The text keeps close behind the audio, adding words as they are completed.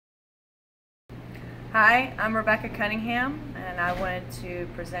Hi, I'm Rebecca Cunningham, and I wanted to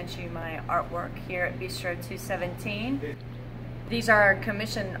present you my artwork here at Bistro 217. These are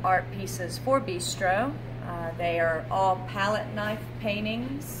commissioned art pieces for Bistro. They are all palette knife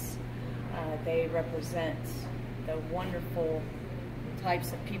paintings. They represent the wonderful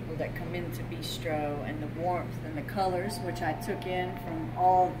types of people that come into Bistro and the warmth and the colors, which I took in from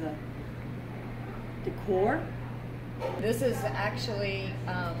all the decor. This is actually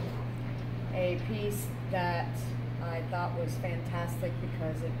a piece that I thought was fantastic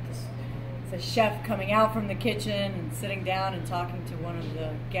because it's a chef coming out from the kitchen and sitting down and talking to one of the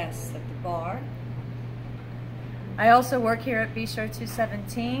guests at the bar. I also work here at Bistro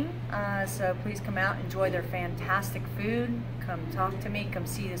 217, so please come out, enjoy their fantastic food, come talk to me, come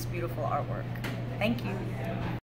see this beautiful artwork. Thank you.